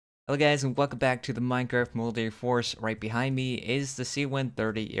Hello guys and welcome back to the Minecraft Military Force. Right behind me is the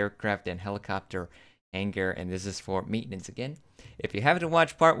C-130 aircraft and helicopter hangar, and this is for maintenance again. If you haven't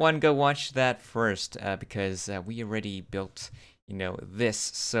watched part 1, go watch that first because we already built, this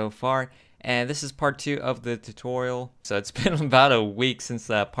so far. And this is part 2 of the tutorial. So it's been about a week since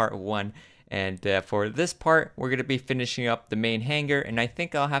part 1. And for this part, we're going to be finishing up the main hangar, and I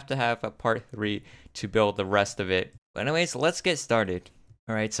think I'll have to have a part 3 to build the rest of it. But anyways, let's get started.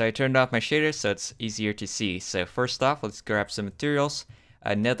 Alright, so I turned off my shaders so it's easier to see. So first off, let's grab some materials.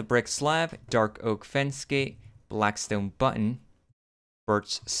 Another brick slab, dark oak fence gate, blackstone button,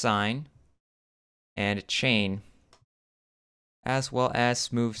 birch sign, and a chain, as well as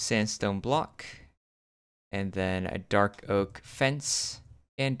smooth sandstone block, and then a dark oak fence,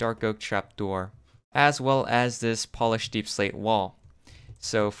 and dark oak trapdoor, as well as this polished deep slate wall.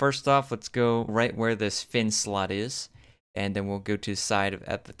 So first off, let's go right where this fin slot is. And then we'll go to the side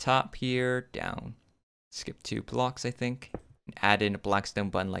at the top here, down, skip 2 blocks I think, and add in a blackstone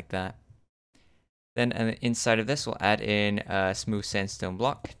button like that. Then on the inside of this, we'll add in a smooth sandstone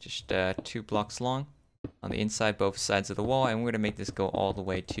block, just 2 blocks long, on the inside, both sides of the wall, and we're going to make this go all the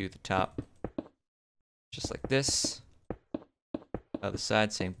way to the top, just like this. Other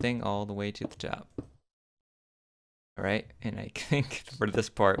side, same thing, all the way to the top. Alright, and I think for this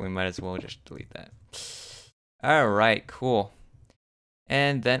part, we might as well just delete that. Alright, cool.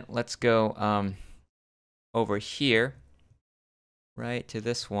 And then let's go over here, right, to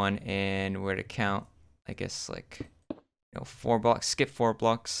this one, and we're to count, I guess, like, 4 blocks, skip 4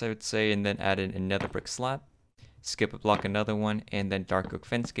 blocks, I would say, and then add in another brick slab, skip a block, another one, and then dark oak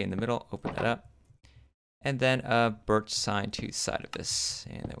fence gate in the middle, open that up, and then a birch sign to the side of this,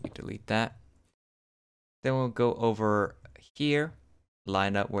 and then we delete that. Then we'll go over here,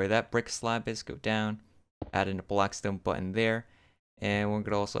 line up where that brick slab is, go down, add in a blackstone button there, and we're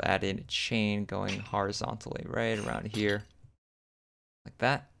going to also add in a chain going horizontally right around here, like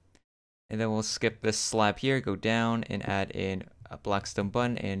that. And then we'll skip this slab here, go down, and add in a blackstone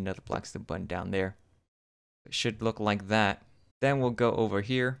button and another blackstone button down there. It should look like that. Then we'll go over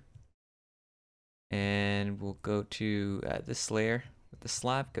here, and we'll go to this layer with the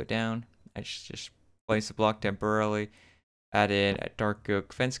slab, go down, and just place a block temporarily, add in a dark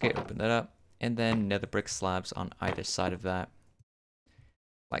oak fence gate, open that up, and then another brick slabs on either side of that,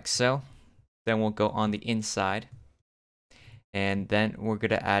 like so. Then we'll go on the inside, and then we're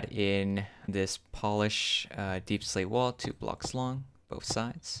going to add in this polish deep slate wall, 2 blocks long, both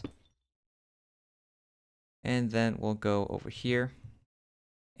sides. And then we'll go over here,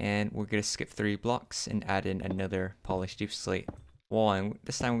 and we're going to skip 3 blocks and add in another polished deep slate wall, and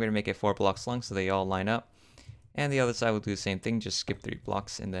this time we're going to make it 4 blocks long so they all line up. And the other side will do the same thing, just skip 3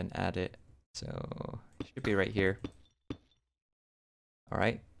 blocks and then add it. So it should be right here.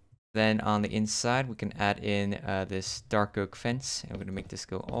 Alright. Then on the inside, we can add in this dark oak fence. And we're going to make this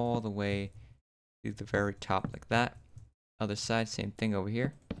go all the way to the very top like that. Other side, same thing over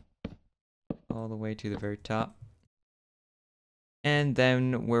here. All the way to the very top. And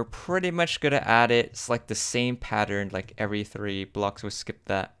then we're pretty much going to add it. It's like the same pattern, like every 3 blocks we'll skip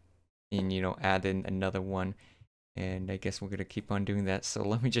that. And, add in another one. And I guess we're going to keep on doing that. So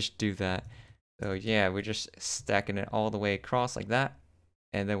let me just do that. So yeah, we're just stacking it all the way across like that.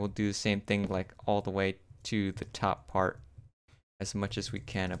 And then we'll do the same thing like all the way to the top part as much as we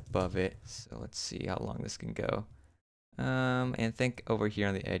can above it. So let's see how long this can go. And think over here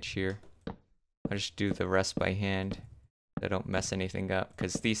on the edge here. I'll just do the rest by hand. So don't mess anything up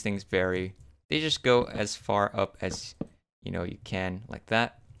because these things vary. They just go as far up as you can, like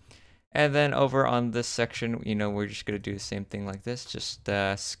that. And then over on this section, we're just going to do the same thing like this. Just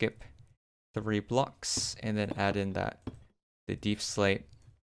skip 3 blocks and then add in the deep slate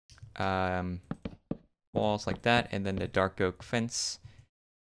walls like that, and then the dark oak fence.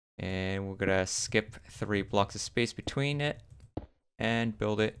 And we're going to skip 3 blocks of space between it and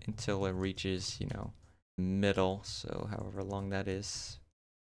build it until it reaches, middle. So however long that is.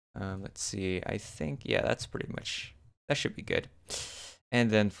 Let's see. I think, yeah, that's pretty much, that should be good. And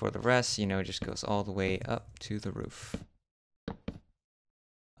then for the rest, it just goes all the way up to the roof.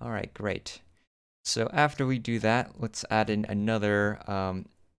 Alright, great. So after we do that, let's add in another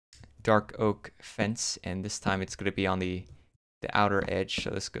dark oak fence. And this time it's going to be on the outer edge. So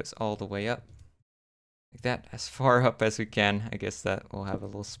this goes all the way up. Like that, as far up as we can. I guess that will have a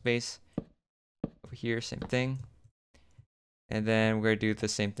little space. Over here, same thing. And then we're going to do the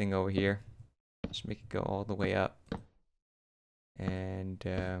same thing over here. Just make it go all the way up. And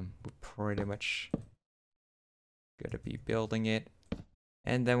we're pretty much going to be building it.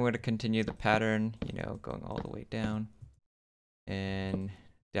 And then we're going to continue the pattern, going all the way down. And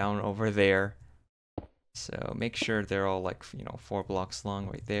down over there. So make sure they're all like, 4 blocks long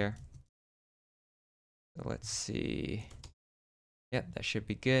right there. So let's see. Yep, that should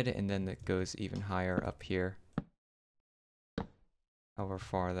be good. And then it goes even higher up here. However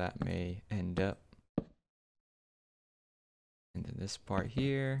far that may end up. And then this part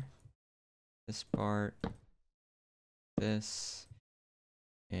here. This part. This.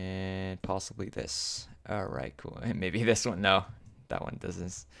 And possibly this. Alright, cool. And maybe this one. No, that one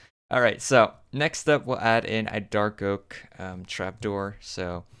doesn't. Alright, so next up we'll add in a dark oak trapdoor.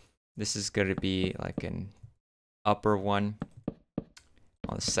 So this is going to be like an upper one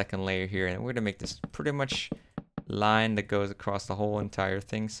on the second layer here. And we're going to make this pretty much line that goes across the whole entire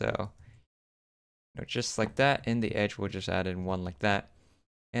thing. So just like that. In the edge we'll just add in one like that.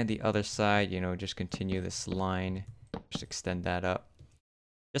 And the other side, just continue this line. Just extend that up.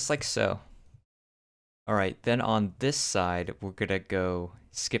 Just like so. Alright, then on this side, we're gonna go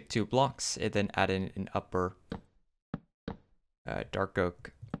skip 2 blocks and then add in an upper dark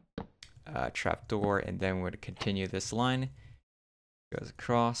oak trapdoor, and then we're gonna continue this line. Goes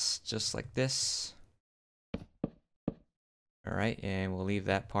across just like this. Alright, and we'll leave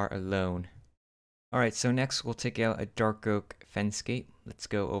that part alone. Alright, so next we'll take out a dark oak fence gate. Let's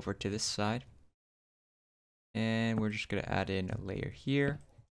go over to this side. And we're just gonna add in a layer here.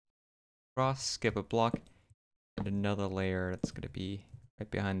 Cross, skip a block, and another layer that's gonna be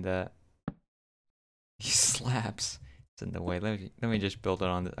right behind that. These slabs, it's in the way. Let me just build it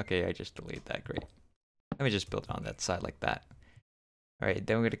on the. Okay, I just deleted that. Great. Let me just build it on that side like that. All right,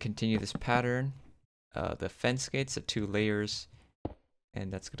 then we're gonna continue this pattern. The fence gates are 2 layers,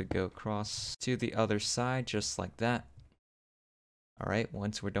 and that's gonna go across to the other side just like that. All right,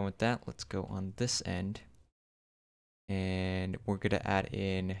 once we're done with that, let's go on this end, and we're gonna add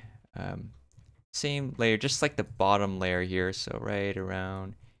in. Same layer, just like the bottom layer here. So right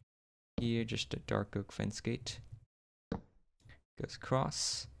around here, just a dark oak fence gate. Goes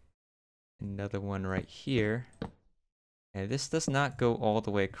across. Another one right here. And this does not go all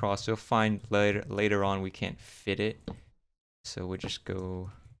the way across. You'll find later on we can't fit it. So we'll just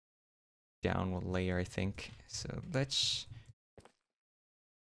go down one layer, I think. So let's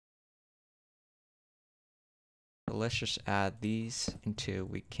just add these until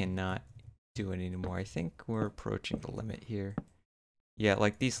we cannot do it anymore. I think we're approaching the limit here. Yeah,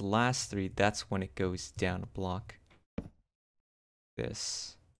 like these last 3, that's when it goes down a block.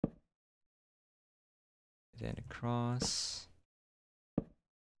 This. Then across.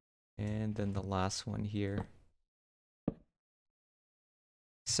 And then the last one here.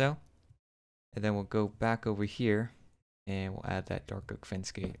 So. And then we'll go back over here and we'll add that dark oak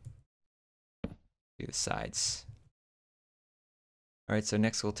fence gate to the sides. Alright, so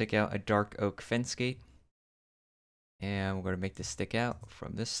next we'll take out a dark oak fence gate. And we're going to make this stick out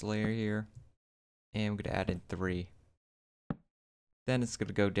from this layer here. And we're going to add in 3. Then it's going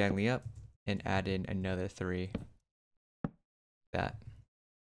to go diagonally up and add in another 3. That.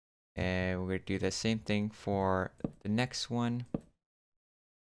 And we're going to do the same thing for the next one.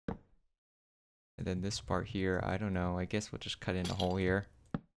 And then this part here, I don't know, I guess we'll just cut in a hole here.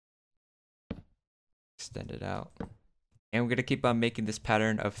 Extend it out. And we're going to keep on making this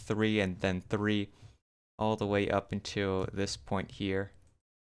pattern of 3 and then 3 all the way up until this point here.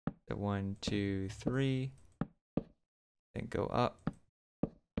 So 1, 2, 3. Then go up.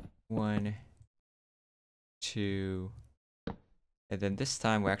 1, 2. And then this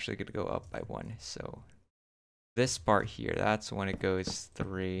time we're actually going to go up by 1. So this part here, that's when it goes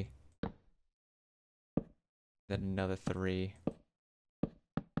 3. Then another 3.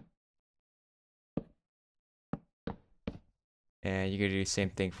 And you're gonna do the same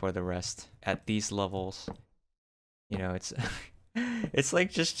thing for the rest. At these levels, it's it's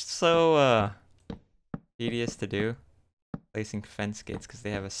like just so tedious to do. Placing fence gates because they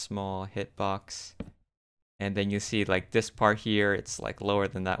have a small hitbox. And then you see like this part here, it's like lower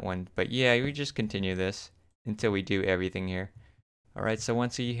than that one. But yeah, we just continue this until we do everything here. Alright, so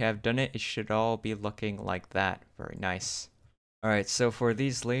once you have done it, it should all be looking like that. Very nice. Alright, so for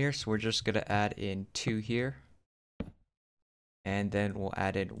these layers, we're just gonna add in 2 here. And then we'll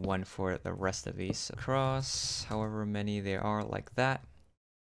add in 1 for the rest of these across, however many there are, like that.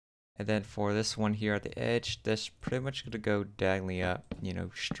 And then for this one here at the edge, that's pretty much gonna go diagonally up,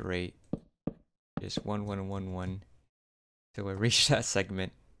 straight. Just 1, 1, 1, 1 till we reach that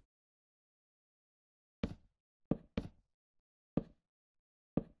segment.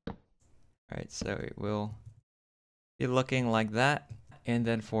 Alright, so it will be looking like that. And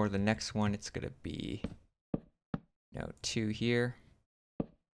then for the next one, it's gonna be 2 here,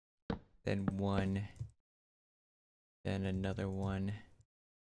 then 1, then another 1,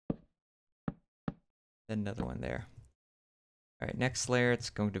 then another one there. All right, next layer, it's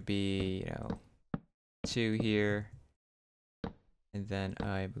going to be, 2 here. And then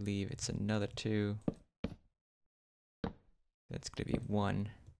I believe it's another 2. That's going to be 1,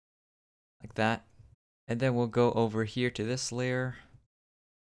 like that. And then we'll go over here to this layer.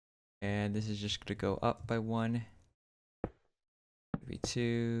 And this is just going to go up by 1. Maybe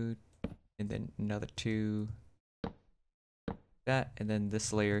 2. And then another 2. That. And then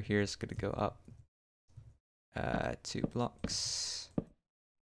this layer here is going to go up 2 blocks.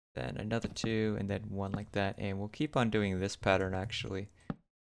 Then another 2. And then 1 like that. And we'll keep on doing this pattern actually.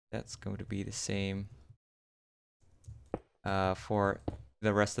 That's going to be the same for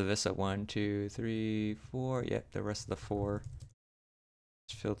the rest of this at 1, 2, 3, 4. Yep, the rest of the 4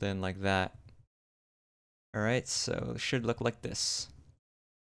 is filled in like that. Alright, so it should look like this.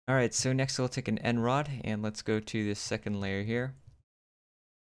 Alright, so next we'll take an end rod and let's go to this second layer here.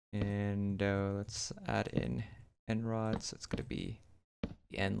 And let's add in end rods. So it's going to be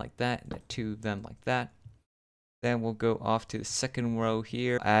the end like that, and the 2 of them like that. Then we'll go off to the second row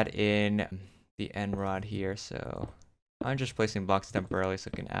here, add in the end rod here. So I'm just placing blocks temporarily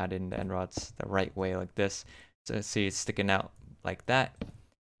so I can add in the end rods the right way like this. So see it's sticking out like that.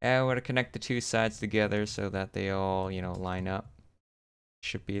 And we're going to connect the 2 sides together so that they all, line up.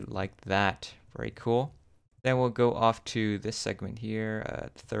 Should be like that. Very cool. Then we'll go off to this segment here,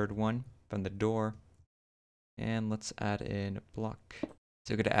 the third one from the door. And let's add in a block.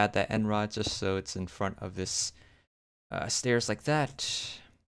 So we're going to add that end rod just so it's in front of this stairs like that.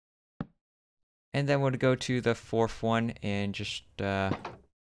 And then we'll go to the fourth one and just, it's a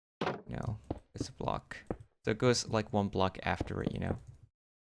block. So it goes like 1 block after it,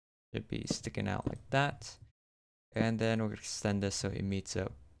 Should be sticking out like that. And then we're going to extend this so it meets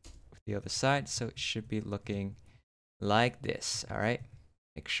up with the other side. So it should be looking like this, alright?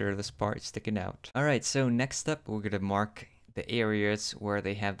 Make sure this part is sticking out. Alright, so next up we're going to mark the areas where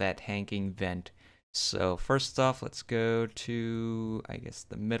they have that hanging vent. So first off, let's go to, I guess,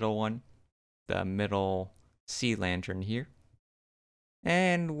 the middle one. The middle sea lantern here.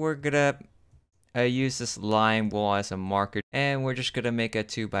 And we're going to use this lime wool as a marker. And we're just going to make a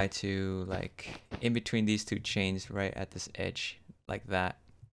 2x2, like, in between these 2 chains right at this edge, like that.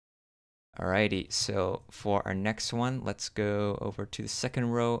 Alrighty, so for our next one, let's go over to the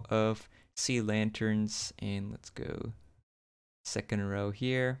second row of sea lanterns. And let's go second row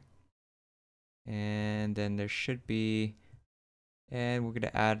here. And then there should be, and we're going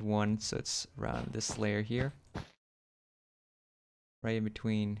to add one so it's around this layer here. Right in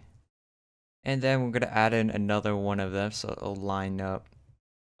between. And then we're going to add in another one of them so it'll line up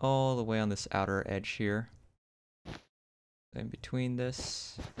all the way on this outer edge here. In between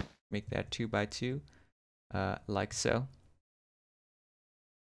this, make that 2x2, like so.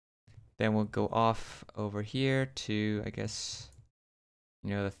 Then we'll go off over here to, I guess,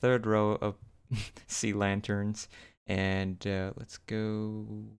 the third row of sea lanterns. And let's go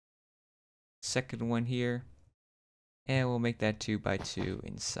second one here. And we'll make that 2x2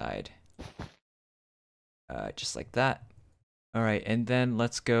 inside. Just like that. Alright, and then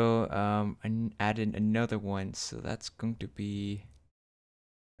let's go and add in another one. So that's going to be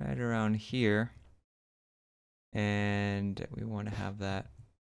right around here. And we want to have that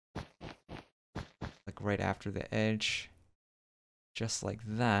like right after the edge. Just like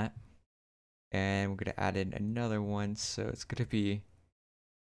that. And we're going to add in another one. So it's going to be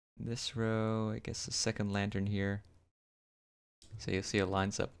this row, I guess the second lantern here. So you'll see it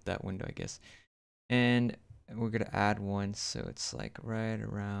lines up that window, I guess. And we're going to add one so it's like right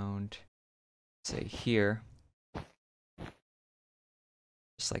around, say, here.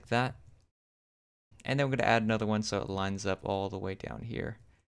 Just like that. And then we're going to add another one so it lines up all the way down here.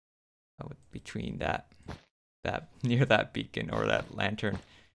 Between that near that beacon or that lantern.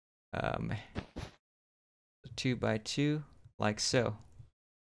 2x2, like so.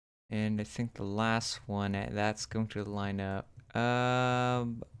 And I think the last one, that's going to line up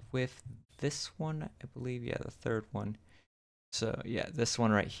with this one, I believe. Yeah, the third one. So yeah, this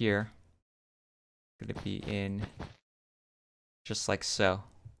one right here. Gonna be in just like so.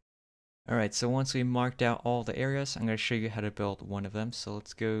 Alright, so once we marked out all the areas, I'm going to show you how to build one of them. So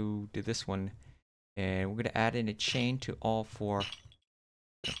let's go to this one. And we're going to add in a chain to all 4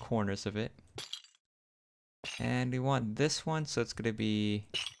 corners of it. And we want this one, so it's going to be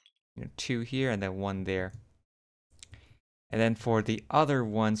 2 here and then 1 there. And then for the other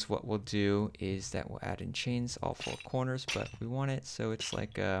ones, what we'll do is that we'll add in chains all 4 corners, but we want it so it's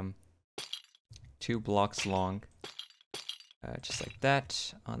like 2 blocks long. Just like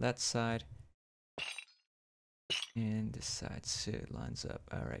that on that side. And this side so it lines up.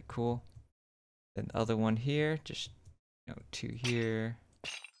 Alright, cool. Then the other one here, just 2 here.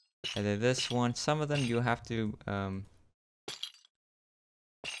 And then this one, some of them you have to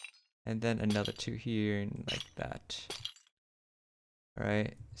and then another 2 here and like that.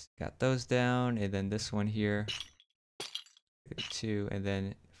 Alright, got those down, and then this one here, 2, and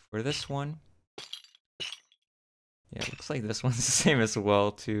then for this one, yeah, it looks like this one's the same as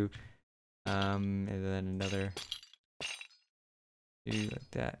well too. And then another 2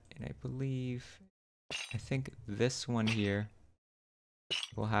 like that, and I think this one here,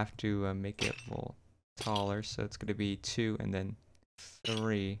 we'll have to make it a little taller, so it's gonna be 2 and then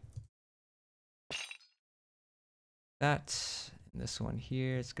 3. That, and this one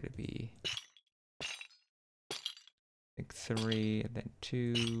here is gonna be, I think 3, and then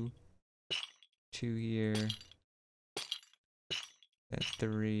 2 here, then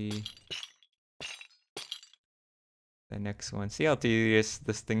 3. The next one. See how tedious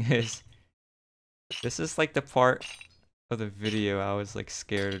this thing is? This is like the part of the video I was like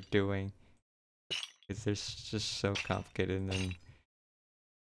scared of doing, because they're just so complicated. And then,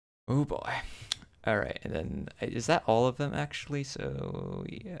 oh boy. Alright, and then is that all of them actually? So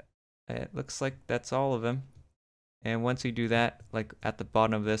yeah, it looks like that's all of them. And once we do that, like at the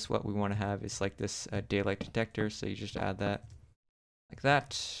bottom of this, what we want to have is like this daylight detector. So you just add that like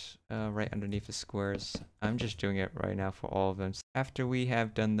that, right underneath the squares. I'm just doing it right now for all of them. So after we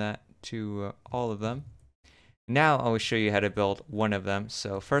have done that to all of them, now I will show you how to build one of them.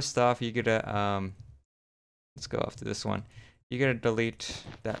 So first off, you're gonna let's go off to this one. You're gonna delete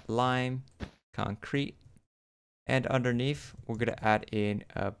that lime concrete, and underneath we're gonna add in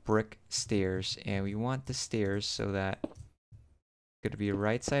brick stairs, and we want the stairs so that it's gonna be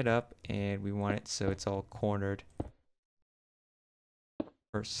right side up, and we want it so it's all cornered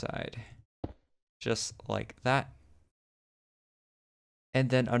first side, just like that. And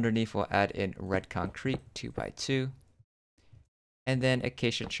then underneath we'll add in red concrete 2x2, and then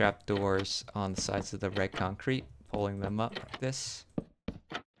acacia trapdoors on the sides of the red concrete, pulling them up like this.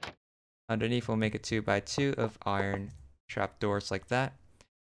 Underneath we'll make a 2x2 of iron trapdoors like that,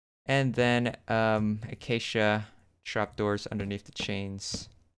 and then acacia trapdoors underneath the chains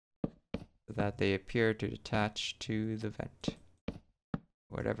so that they appear to attach to the vent,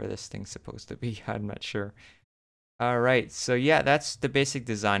 whatever this thing's supposed to be. I'm not sure. Alright, so yeah, that's the basic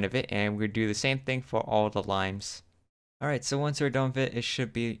design of it, and we'll do the same thing for all the limes. Alright, so once we're done with it, it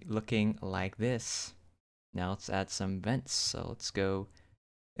should be looking like this. Now let's add some vents. So let's go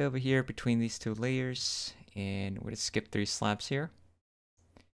over here between these 2 layers, and we're going to skip 3 slabs here,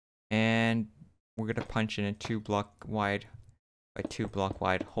 and we're going to punch in a 2 block wide by 2 block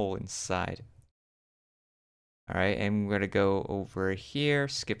wide hole inside. Alright, and we're going to go over here,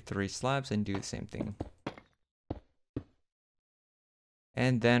 skip 3 slabs, and do the same thing.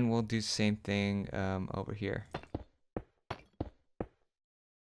 And then we'll do the same thing over here.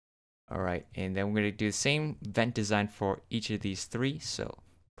 Alright, and then we're going to do the same vent design for each of these 3. So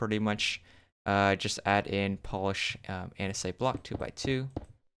pretty much just add in polish andesite block 2x2,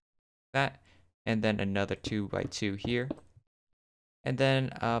 that, and then another 2x2 here, and then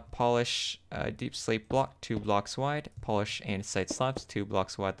polish deep slate block 2 blocks wide, polish andesite slabs 2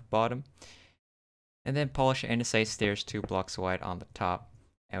 blocks wide at the bottom, and then polish andesite stairs 2 blocks wide on the top.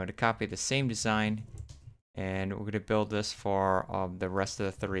 And we're going to copy the same design, and we're going to build this for the rest of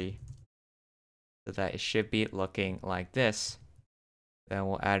the 3, so that it should be looking like this. Then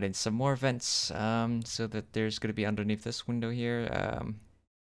we'll add in some more vents so that there's going to be underneath this window here.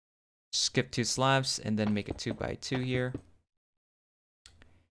 Skip 2 slabs and then make a 2x2 here.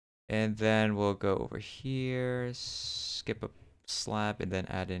 And then we'll go over here, skip a slab, and then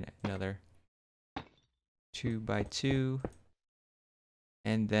add in another 2x2.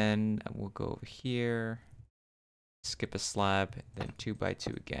 And then we'll go over here, skip a slab, then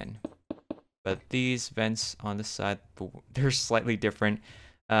 2x2 again. But these vents on the side, they're slightly different.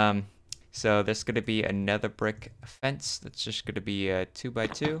 So there's going to be another brick fence that's just going to be a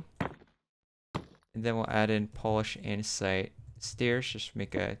 2x2. And then we'll add in polish andesite stairs, just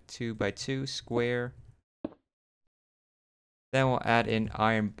make a 2x2 square. Then we'll add in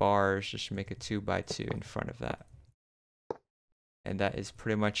iron bars, just make a 2x2 in front of that. And that is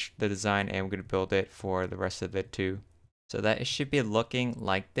pretty much the design, and we're going to build it for the rest of it too. So that it should be looking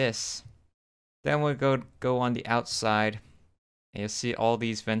like this. Then we'll go on the outside, and you'll see all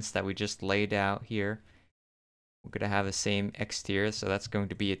these vents that we just laid out here. We're going to have the same exterior, so that's going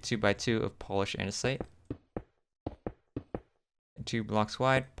to be a 2x2 of polished andesite. 2 blocks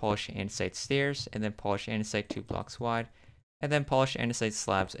wide, polished andesite stairs, and then polished andesite 2 blocks wide, and then polished andesite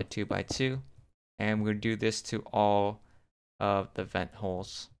slabs at 2x2. And we're going to do this to all of the vent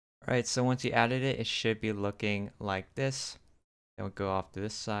holes. Alright, so once you added it, it should be looking like this. Then we'll go off to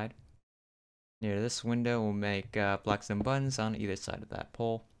this side. Near this window, we'll make blocks and buttons on either side of that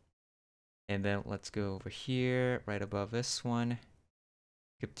pole. And then let's go over here, right above this one.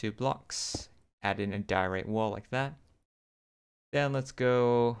 Skip 2 blocks. Add in a direct wall like that. Then let's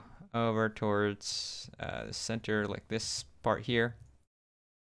go over towards the center, like this part here.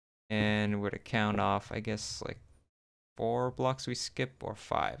 And we're to count off, I guess, like 4 blocks we skip, or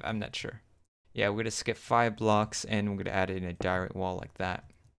 5. I'm not sure. Yeah, we're gonna skip 5 blocks, and we're gonna add in a direct wall like that.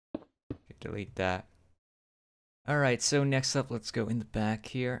 Delete that. Alright, so next up, let's go in the back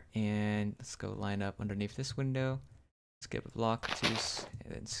here, and let's go line up underneath this window. Skip a block, 2,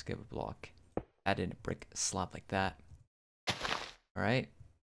 and then skip a block. Add in a brick slab like that. Alright,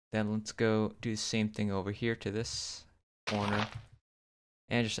 then let's go do the same thing over here to this corner.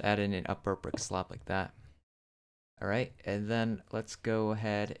 And just add in an upper brick slab like that. Alright, and then let's go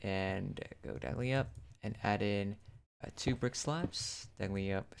ahead and go diagonally up and add in 2 brick slabs.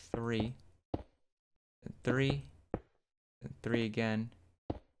 Diagonally up 3, then 3, then 3 again,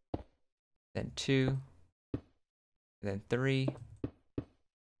 then 2, then 3,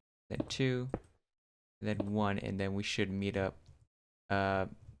 then 2, and then 1, and then we should meet up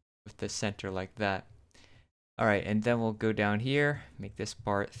with the center like that. Alright, and then we'll go down here, make this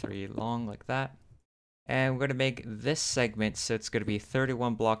part 3 long like that. And we're going to make this segment, so it's going to be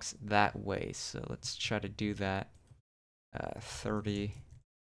 31 blocks that way. So let's try to do that.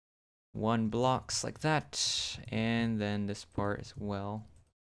 31 blocks like that. And then this part as well.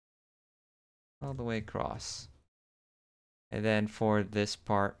 All the way across. And then for this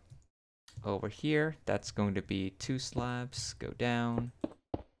part over here, that's going to be 2 slabs, go down.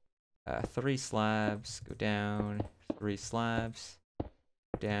 3 slabs, go down. 3 slabs,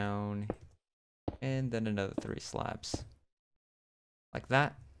 down. And then another 3 slabs. Like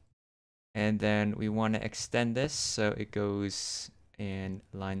that. And then we want to extend this so it goes and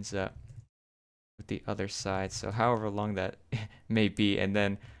lines up with the other side. So however long that may be. And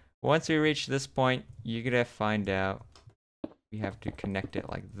then once we reach this point, you're going to find out we have to connect it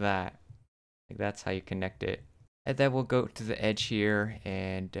like that. Like that's how you connect it. And then we'll go to the edge here,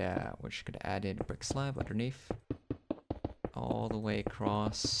 and we're just going to add in a brick slab underneath. All the way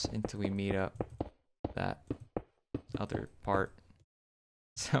across until we meet up that other part.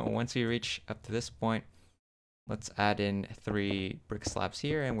 So once we reach up to this point, let's add in 3 brick slabs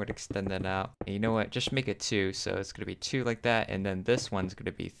here, and we're gonna extend that out. And you know what? Just make it 2, so it's gonna be 2 like that, and then this one's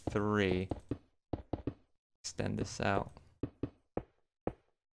gonna be 3. Extend this out,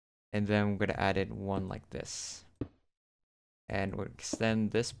 and then we're gonna add in 1 like this, and we'll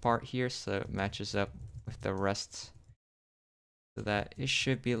extend this part here so it matches up with the rest, so that it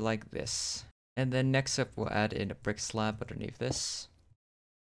should be like this. And then next up, we'll add in a brick slab underneath this.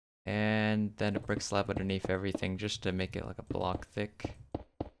 And then a brick slab underneath everything, just to make it like a block thick.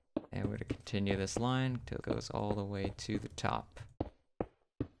 And we're going to continue this line until it goes all the way to the top.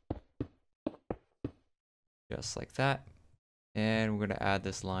 Just like that. And we're going to add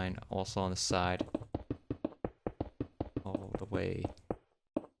this line also on the side. All the way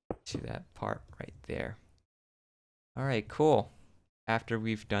to that part right there. Alright, cool. After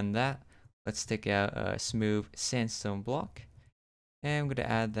we've done that, let's take out a smooth sandstone block. And I'm going to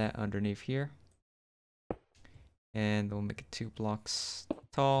add that underneath here. And we'll make it 2 blocks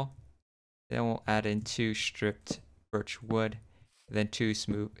tall. Then we'll add in 2 stripped birch wood. Then 2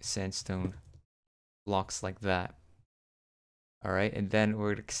 smooth sandstone blocks like that. Alright, and then we're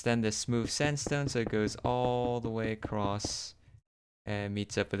going to extend this smooth sandstone so it goes all the way across and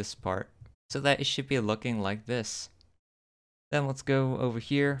meets up with this part. So that it should be looking like this. Then let's go over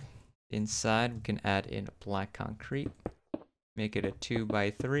here. Inside, we can add in a black concrete. Make it a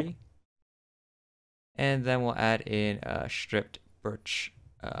 2x3. And then we'll add in a stripped birch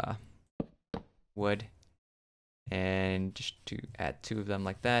wood. And just to add 2 of them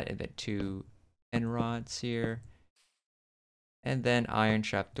like that. And then 2 end rods here. And then iron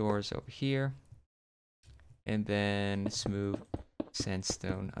trapdoors over here. And then smooth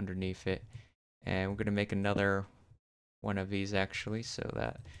sandstone underneath it. And we're going to make another one of these actually, so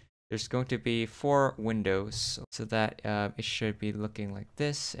that there's going to be 4 windows, so that it should be looking like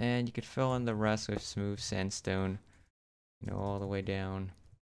this, and you could fill in the rest with smooth sandstone, you know, all the way down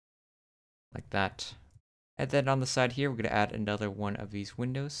like that. And then on the side here, we're going to add another one of these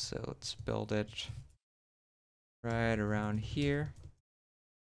windows, so let's build it right around here,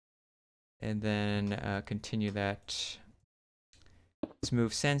 and then continue that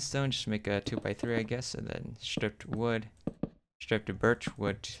smooth sandstone, just make a 2x3 I guess, and then stripped birch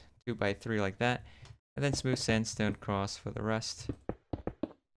wood 2x3 like that, and then smooth sandstone across for the rest.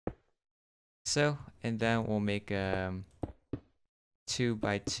 so. And then we'll make 2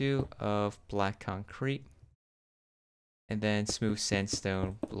 by 2 of black concrete, and then smooth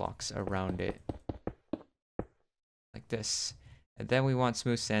sandstone blocks around it like this. And then we want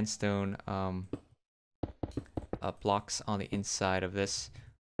smooth sandstone blocks on the inside of this,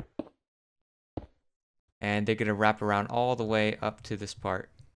 and they're gonna wrap around all the way up to this part,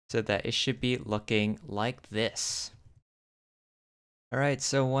 so that it should be looking like this. Alright,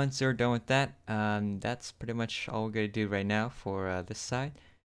 so once you're done with that, that's pretty much all we're gonna do right now for this side.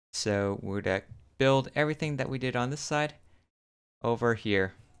 So we're gonna build everything that we did on this side over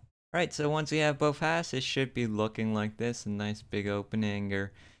here. Alright, so once we have both halves, it should be looking like this, a nice big open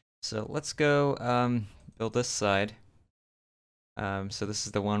hangar. So let's go build this side. So this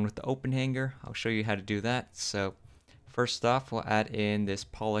is the one with the open hangar. I'll show you how to do that. So first off, we'll add in this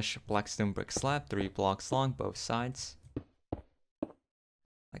polished blackstone brick slab, 3 blocks long, both sides.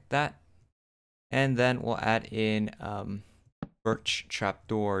 Like that. And then we'll add in birch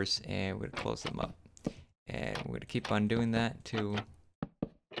trapdoors, and we're gonna close them up. And we're gonna keep on doing that to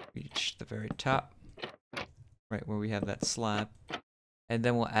reach the very top, right where we have that slab. And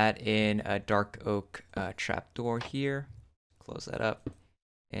then we'll add in a dark oak trapdoor here. Close that up.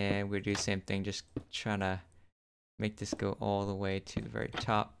 And we'll do the same thing, just trying to make this go all the way to the very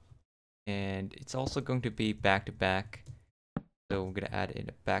top. And it's also going to be back to back. So we're going to add in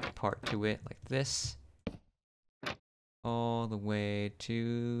a back part to it like this. All the way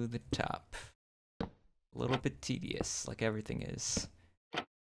to the top. A little bit tedious, like everything is.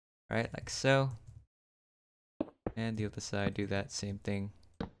 Alright, like so. And the other side, do that same thing.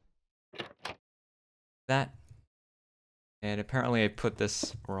 That. And apparently I put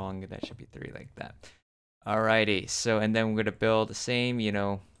this wrong. That should be 3 like that. Alrighty, so and then we're going to build the same,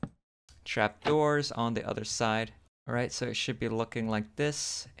 trapdoors on the other side. Alright, so it should be looking like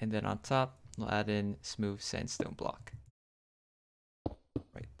this. And then on top, we'll add in smooth sandstone block.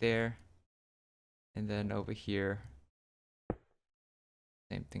 Right there. And then over here,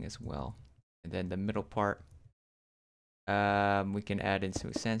 same thing as well. And then the middle part, we can add in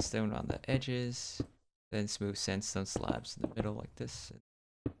smooth sandstone on the edges. Then smooth sandstone slabs in the middle like this.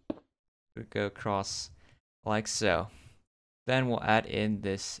 We go across like so. Then we'll add in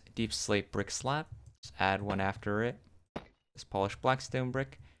this deep slate brick slab. Just add one after it. This polished blackstone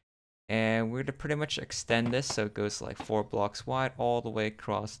brick. And we're going to pretty much extend this so it goes like 4 blocks wide all the way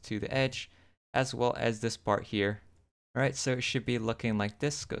across to the edge, as well as this part here. Alright, so it should be looking like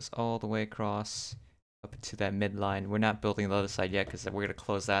this. Goes all the way across up to that midline. We're not building the other side yet because we're going to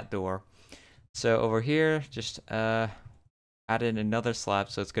close that door. So over here, just add in another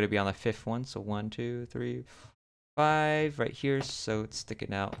slab, so it's going to be on the 5th one. So 1, 2, 3, 5 right here, so it's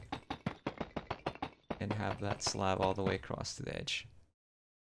sticking out. And have that slab all the way across to the edge.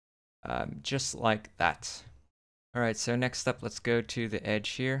 Just like that. Alright, so next up, let's go to the edge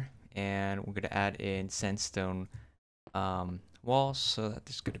here, and we're going to add in sandstone walls, so that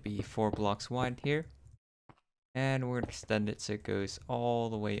there's going to be 4 blocks wide here. And we're going to extend it so it goes all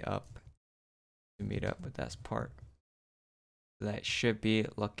the way up to meet up with that part. That should be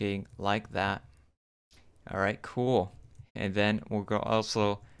looking like that. Alright, cool. And then we'll go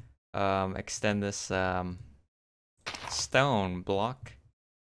also extend this stone block,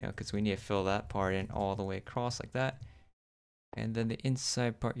 because we need to fill that part in all the way across like that. And then the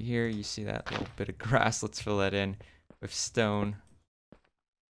inside part here, you see that little bit of grass. Let's fill that in with stone,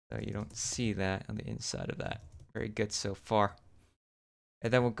 so you don't see that on the inside of that. Very good so far.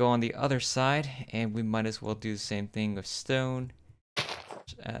 And then we'll go on the other side, and we might as well do the same thing with stone.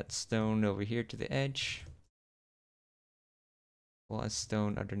 Just add stone over here to the edge. We'll add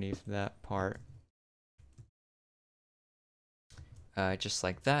stone underneath that part. Just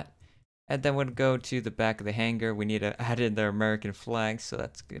like that. And then we'll go to the back of the hangar. We need to add in the American flag, so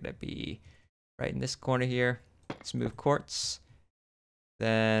that's going to be right in this corner here. Smooth quartz.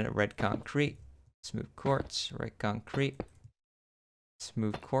 Then red concrete. Smooth quartz, red concrete.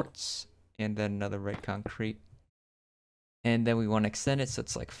 Smooth quartz. And then another red concrete. And then we want to extend it so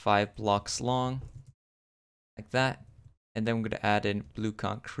it's like 5 blocks long. Like that. And then we're going to add in blue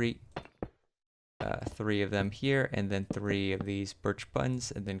concrete. 3 of them here, and then 3 of these birch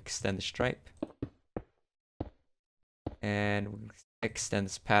buttons, and then extend the stripe. And we'll extend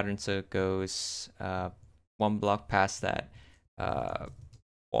this pattern so it goes 1 block past that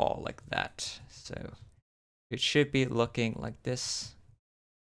wall like that. So it should be looking like this.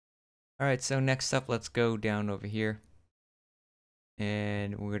 Alright, so next up, let's go down over here.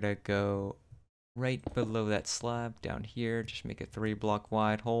 And we're going to go right below that slab down here. Just make a 3 block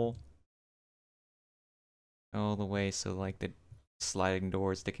wide hole. All the way so like the sliding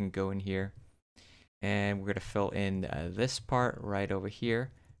doors that can go in here. And we're going to fill in this part right over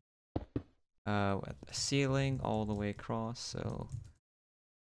here. At the ceiling all the way across, so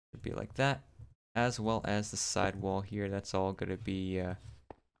it would be like that. As well as the side wall here, that's all going to be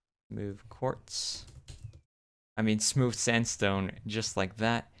smooth quartz. I mean smooth sandstone, just like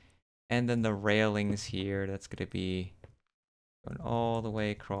that. And then the railings here, that's going to be going all the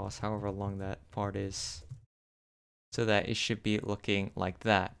way across, however long that part is. So that it should be looking like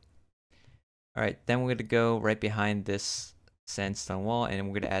that. Alright, then we're going to go right behind this sandstone wall, and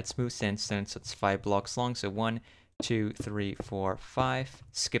we're going to add smooth sandstone, so it's 5 blocks long. So 1, 2, 3, 4, 5.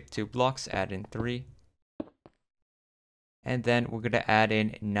 Skip 2 blocks, add in 3. And then we're going to add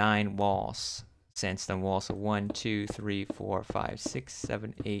in 9 walls. Sandstone walls, so 1, 2, 3, 4, 5, 6,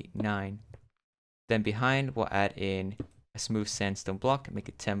 7, 8, 9. Then behind, we'll add in a smooth sandstone block, make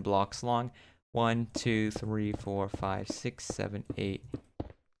it 10 blocks long. 1, 2, 3, 4, 5, 6, 7, 8,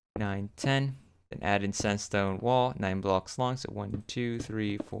 9, 10. Then add in sandstone wall, 9 blocks long, so 1, 2,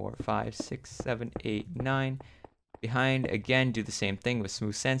 3, 4, 5, 6, 7, 8, 9. Behind, again, do the same thing with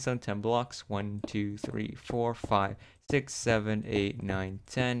smooth sandstone, 10 blocks, 1, 2, 3, 4, 5, 6, 7, 8, 9,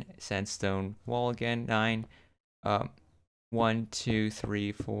 10. Sandstone wall again, 9. 1, 2,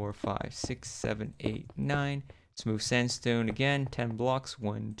 3, 4, 5, 6, 7, 8, 9. Smooth sandstone again, 10 blocks,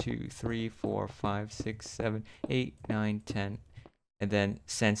 1, 2, 3, 4, 5, 6, 7, 8, 9, 10. And then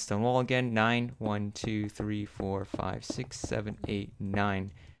sandstone wall again, 9, 1, 2, 3, 4, 5, 6, 7, 8,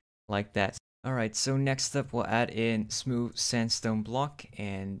 9. Like that. Alright, so next up we'll add in smooth sandstone block,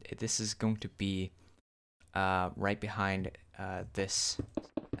 and this is going to be right behind this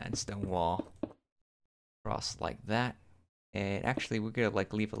sandstone wall. Cross like that. And actually we're gonna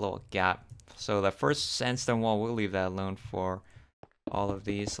like leave a little gap. So the first sandstone wall, we'll leave that alone for all of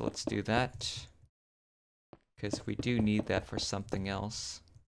these. So let's do that, because we do need that for something else,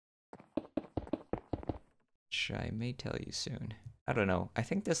 which I may tell you soon. I don't know. I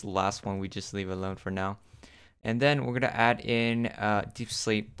think this last one we just leave alone for now. And then we're going to add in a deep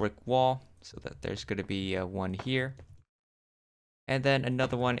slate brick wall, so that there's going to be one here. And then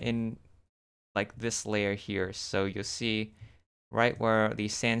another one in like this layer here. So you'll see right where the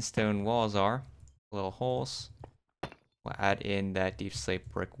sandstone walls are, little holes. We'll add in that deep slate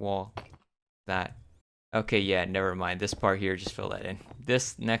brick wall. That. Okay, yeah, never mind. This part here, just fill that in.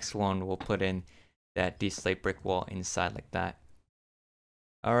 This next one, we'll put in that deep slate brick wall inside like that.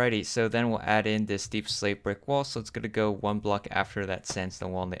 Alrighty, so then we'll add in this deep slate brick wall. So it's going to go 1 block after that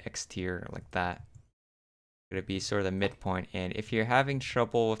sandstone wall on the exterior like that. It's going to be sort of the midpoint. And if you're having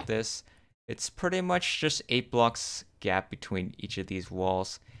trouble with this, it's pretty much just 8 blocks gap between each of these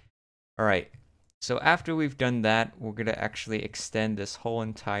walls. Alright, so after we've done that, we're going to actually extend this whole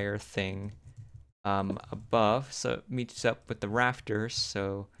entire thing above, so it meets up with the rafters.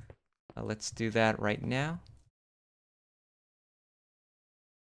 So let's do that right now.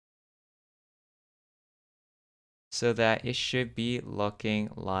 So that it should be looking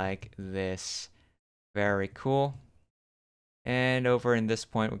like this. Very cool. And over in this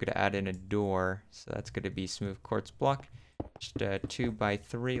point, we're going to add in a door. So that's going to be smooth quartz block, just 2 by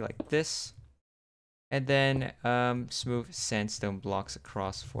 3 like this. And then smooth sandstone blocks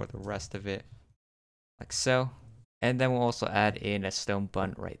across for the rest of it, like so. And then we'll also add in a stone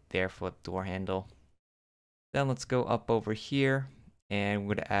bunt right there for the door handle. Then let's go up over here, and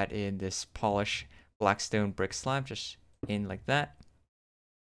we're going to add in this polished blackstone brick slab, just in like that.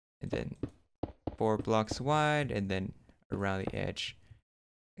 And then 4 blocks wide, and then around the edge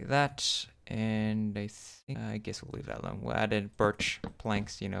like that. And I guess we'll leave that alone. We'll add in birch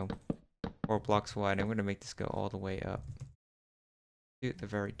planks, 4 blocks wide. I'm going to make this go all the way up to the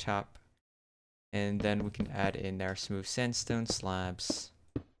very top. And then we can add in our smooth sandstone slabs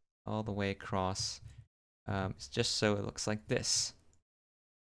all the way across, just so it looks like this.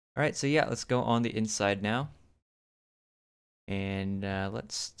 Alright, so yeah, let's go on the inside now. And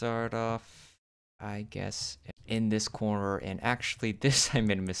let's start off, I guess, in this corner. And actually, I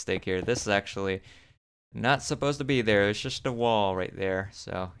made a mistake here. This is actually not supposed to be there. It's just a wall right there.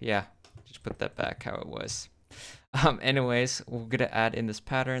 So yeah, just put that back how it was. Anyways, we're gonna add in this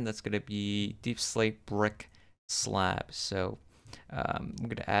pattern that's gonna be deep slate brick slab. So I'm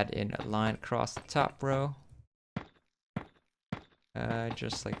gonna add in a line across the top row,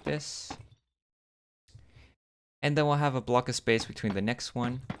 just like this. And then we'll have a block of space between the next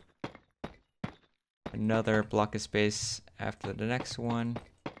one, another block of space after the next one,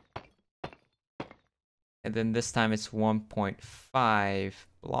 and then this time it's 1.5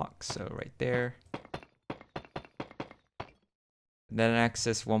 blocks, so right there. And then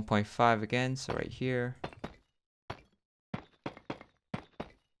access 1.5 again, so right here.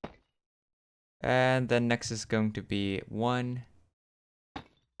 And then next is going to be 1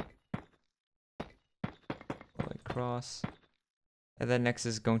 across. And then next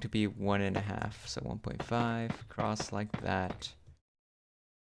is going to be 1.5, so 1.5 across like that.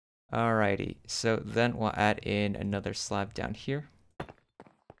 Alrighty, so then we'll add in another slab down here.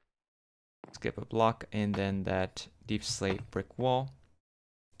 Skip a block, and then that deep slate brick wall.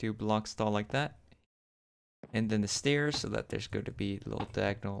 2 blocks tall like that. And then the stairs, so that there's going to be a little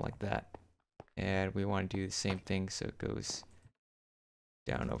diagonal like that. And we want to do the same thing, so it goes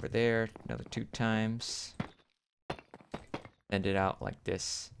down over there, another 2 times. End it out like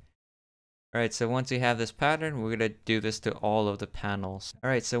this. Alright, so once we have this pattern, we're going to do this to all of the panels.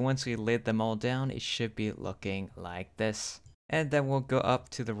 Alright, so once we laid them all down, it should be looking like this. And then we'll go up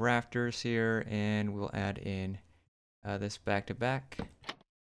to the rafters here, and we'll add in this back-to-back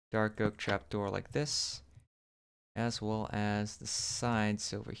dark oak trapdoor like this, as well as the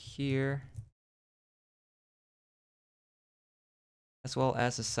sides over here. As well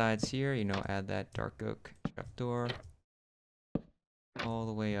as the sides here, you know, add that dark oak trapdoor all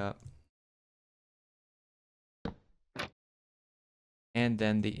the way up. And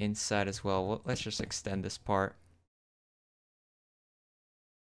then the inside as well. Well, let's just extend this part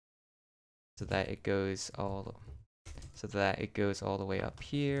so that it goes all the way up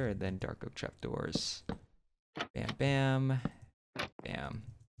here, and then dark oak trapdoors. Bam, bam, bam.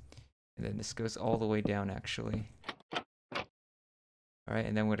 And then this goes all the way down actually. Alright,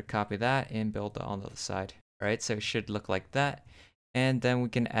 and then we're going to copy that and build it on the other side. Alright, so it should look like that. And then we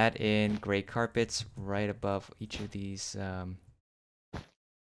can add in gray carpets right above each of these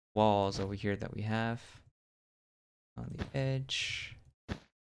walls over here that we have on the edge.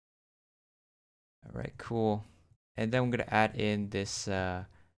 Alright, cool. And then we're going to add in this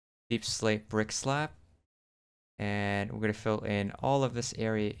deep slate brick slab. And we're going to fill in all of this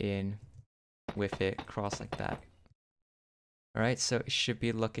area in with it across like that. Alright, so it should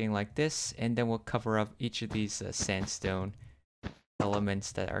be looking like this. And then we'll cover up each of these sandstone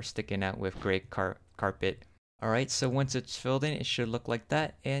elements that are sticking out with gray carpet. Alright, so once it's filled in, it should look like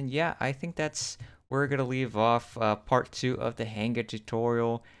that. And yeah, I think that's where we're going to leave off part 2 of the hangar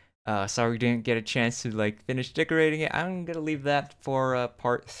tutorial. Sorry we didn't get a chance to like finish decorating it. I'm gonna leave that for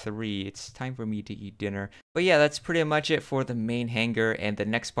part 3. It's time for me to eat dinner. But yeah, that's pretty much it for the main hangar, and the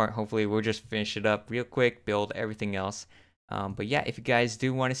next part hopefully we'll just finish it up real quick, build everything else. But yeah, if you guys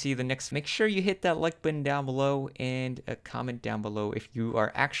do want to see the next, make sure you hit that like button down below and a comment down below if you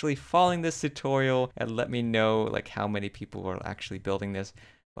are actually following this tutorial, and let me know like how many people are actually building this.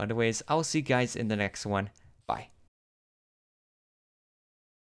 But anyways, I'll see you guys in the next one. Bye.